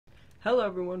Hello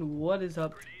everyone, what is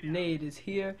up? Nate is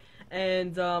here,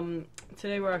 and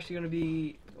today we're actually gonna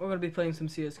be playing some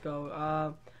CS:GO.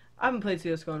 I haven't played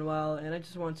CS:GO in a while, and I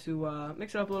just want to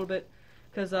mix it up a little bit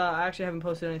because I actually haven't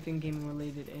posted anything gaming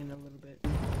related in a little bit.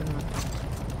 I'm gonna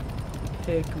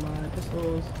pick my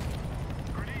pistols.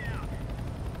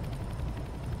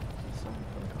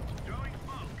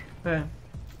 Okay,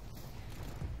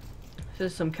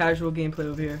 this is some casual gameplay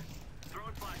over here.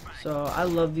 So I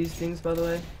love these things, by the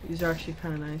way. These are actually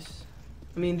kind of nice.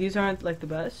 I mean, these aren't like the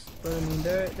best, but I mean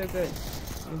they're good.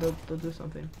 I mean, they'll do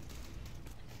something.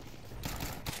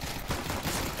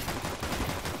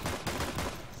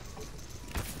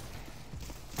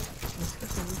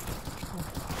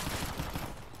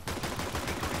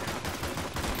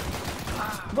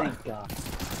 Thank God.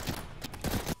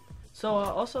 So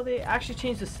also they actually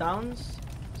changed the sounds.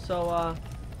 So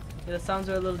yeah, the sounds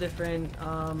are a little different.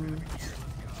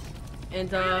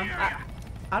 And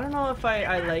I don't know if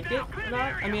I like it or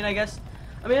not. I mean I guess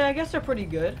they're pretty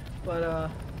good, but I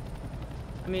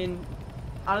mean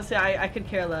honestly I could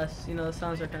care less. You know, the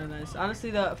sounds are kind of nice.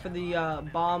 Honestly, for the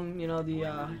bomb, you know,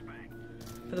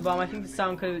 for the bomb, I think the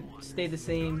sound could have stayed the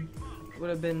same. Would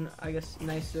have been, I guess,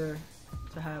 nicer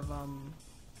to have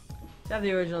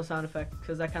the original sound effect,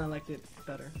 because I kind of liked it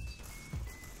better.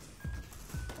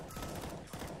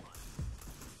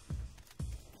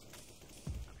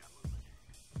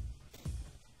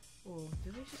 Oh,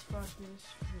 did they just flash me? This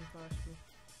freaking flash me.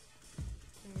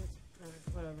 Dang it. Alright,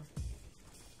 whatever.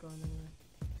 It's gone anyway.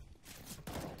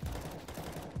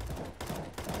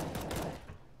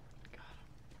 Got him.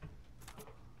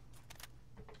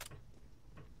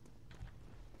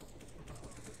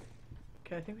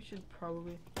 Okay, I think we should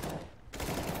probably...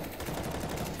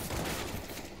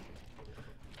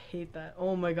 hate that.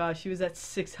 Oh my gosh, he was at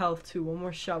 6 health too. One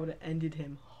more shot would have ended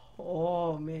him.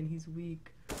 Oh man, he's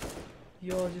weak.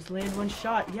 Yo, just land one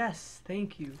shot. Yes,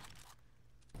 thank you.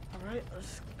 Alright,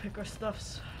 let's pick our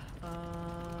stuffs. Let's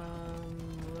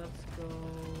go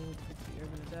pick the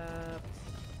Urban Adapt.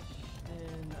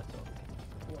 And that's all.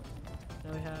 Cool.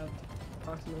 Now we have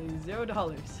approximately $0.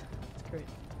 That's great.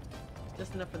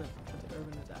 Just enough for the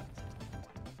Urban Adapt.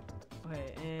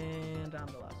 Okay, and I'm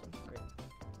the last one. Great.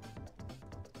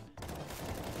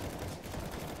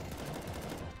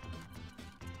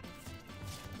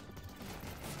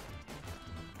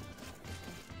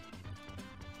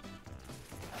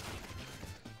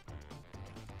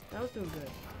 That was doing good.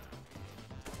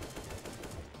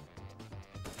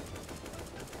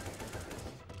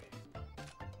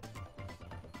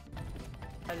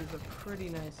 That is a pretty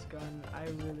nice gun. I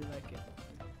really like it.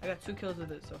 I got 2 kills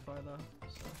with it so far though.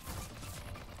 So.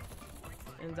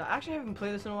 And I actually haven't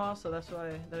played this in a while, so that's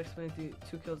why that explains the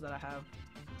 2 kills that I have.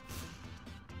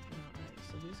 Alright,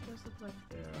 so these guys look like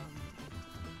they're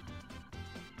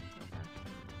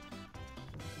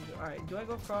alright, do I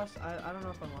go across? I don't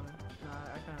know if I want to. No,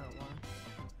 I kind of don't want to.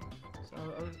 So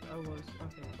I was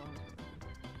okay. Bombs.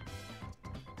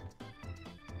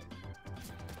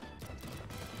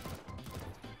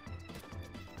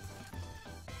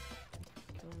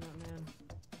 Killing that man.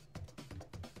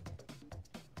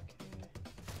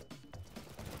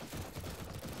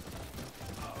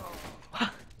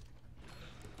 Okay.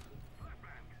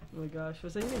 Oh my gosh,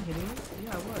 was I even hitting him?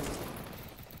 Yeah, I was.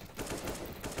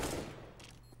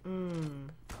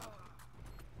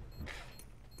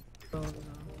 Oh no.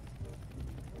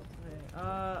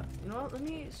 Okay, you know what? Let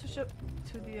me switch up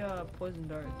to the poison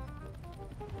dart,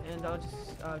 and I'll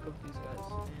just go with these guys.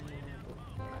 And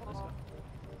alright, let's go.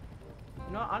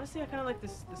 You know, honestly, I kind of like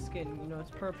this skin. You know,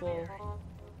 it's purple,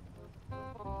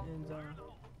 and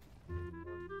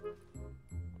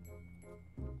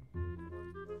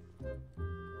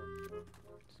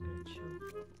just gonna chill.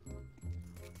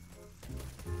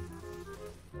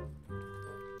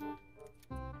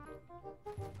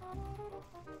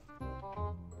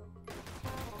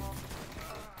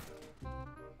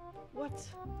 What?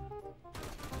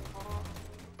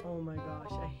 Oh my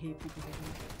gosh, I hate people hitting me.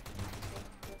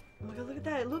 Oh my god, look at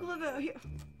that! Look at that!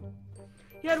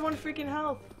 He had 1 freaking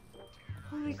health!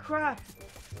 Holy crap!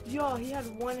 Yo, he had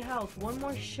 1 health. One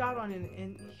more shot on him,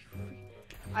 and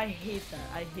I hate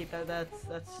that. I hate that.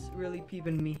 That's really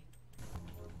peeping me.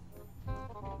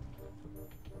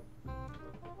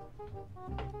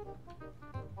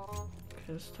 Okay,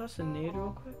 let's toss a nade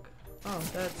real quick. Oh,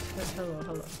 that's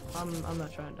hello. I'm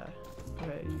not trying to die.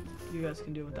 Okay, you guys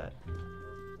can deal with that.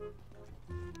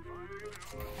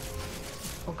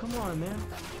 Oh, come on, man.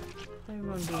 How you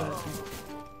gonna do that to me?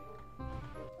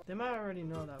 They might already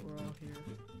know that we're all here.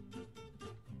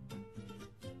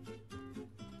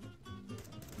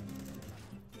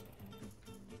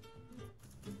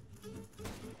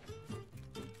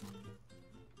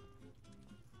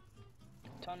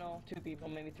 tunnel, 2 people,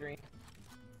 maybe 3.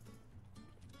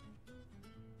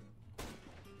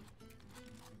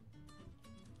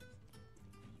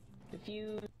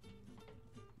 Defuse.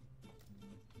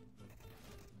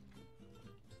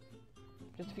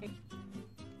 Just a few.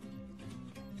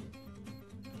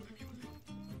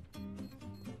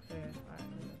 Okay, alright.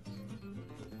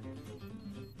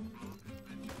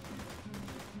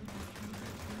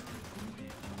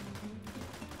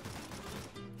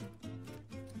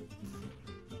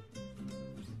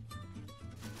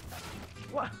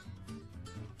 What?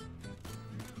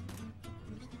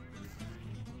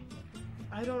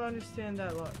 I don't understand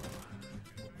that lot.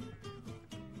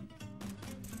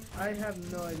 I have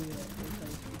no idea what kind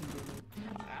of speaking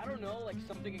game. I don't know, like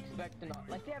something expect not.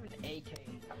 Like they have an AK.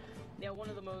 They have one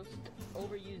of the most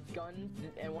overused guns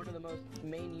and one of the most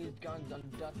main used guns on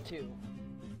Dust 2.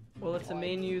 Well, it's a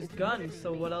main used gun,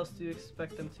 so what else do you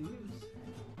expect them to use?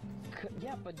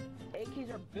 Yeah, but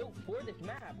AKs are built for this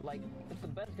map. Like, it's the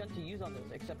best gun to use on this,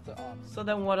 except the auto. So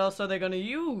then what else are they gonna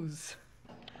use?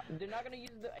 They're not gonna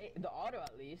use the auto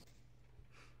at least.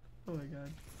 Oh my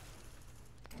god.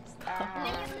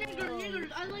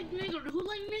 Niggers, I like niggers. Who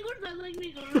like niggers? I like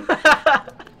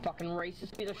niggers. Fucking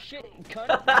racist piece of shit,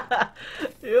 cunt.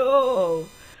 Yo!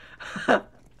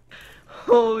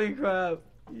 Holy crap.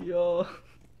 Yo.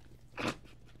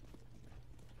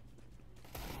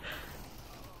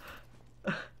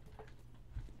 Oh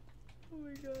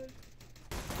my god.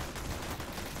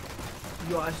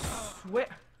 Yo, I swear.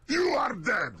 You are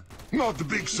dead! Not a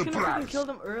big You could have surprise! killed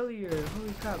him earlier.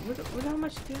 Holy crap. Look how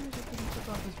much damage I think he took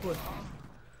off his bush.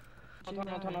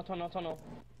 Tunnel.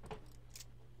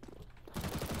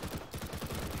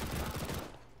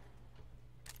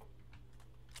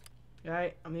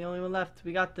 Alright, I'm the only one left.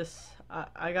 We got this.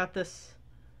 I got this.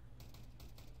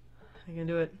 I can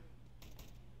do it.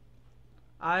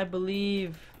 I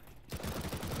believe.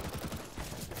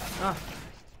 Ah.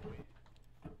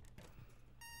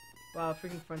 Wow,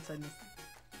 freaking frontside missed.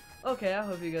 Okay, I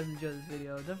hope you guys enjoyed this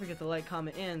video. Don't forget to like,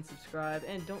 comment, and subscribe.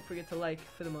 And don't forget to like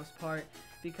for the most part,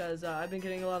 because I've been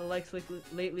getting a lot of likes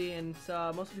lately, and it's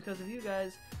mostly because of you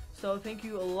guys. So thank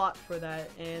you a lot for that.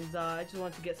 And I just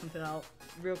wanted to get something out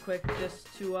real quick, just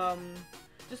to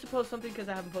post something, because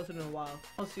I haven't posted in a while.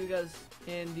 I'll see you guys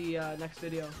in the next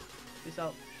video. Peace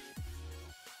out.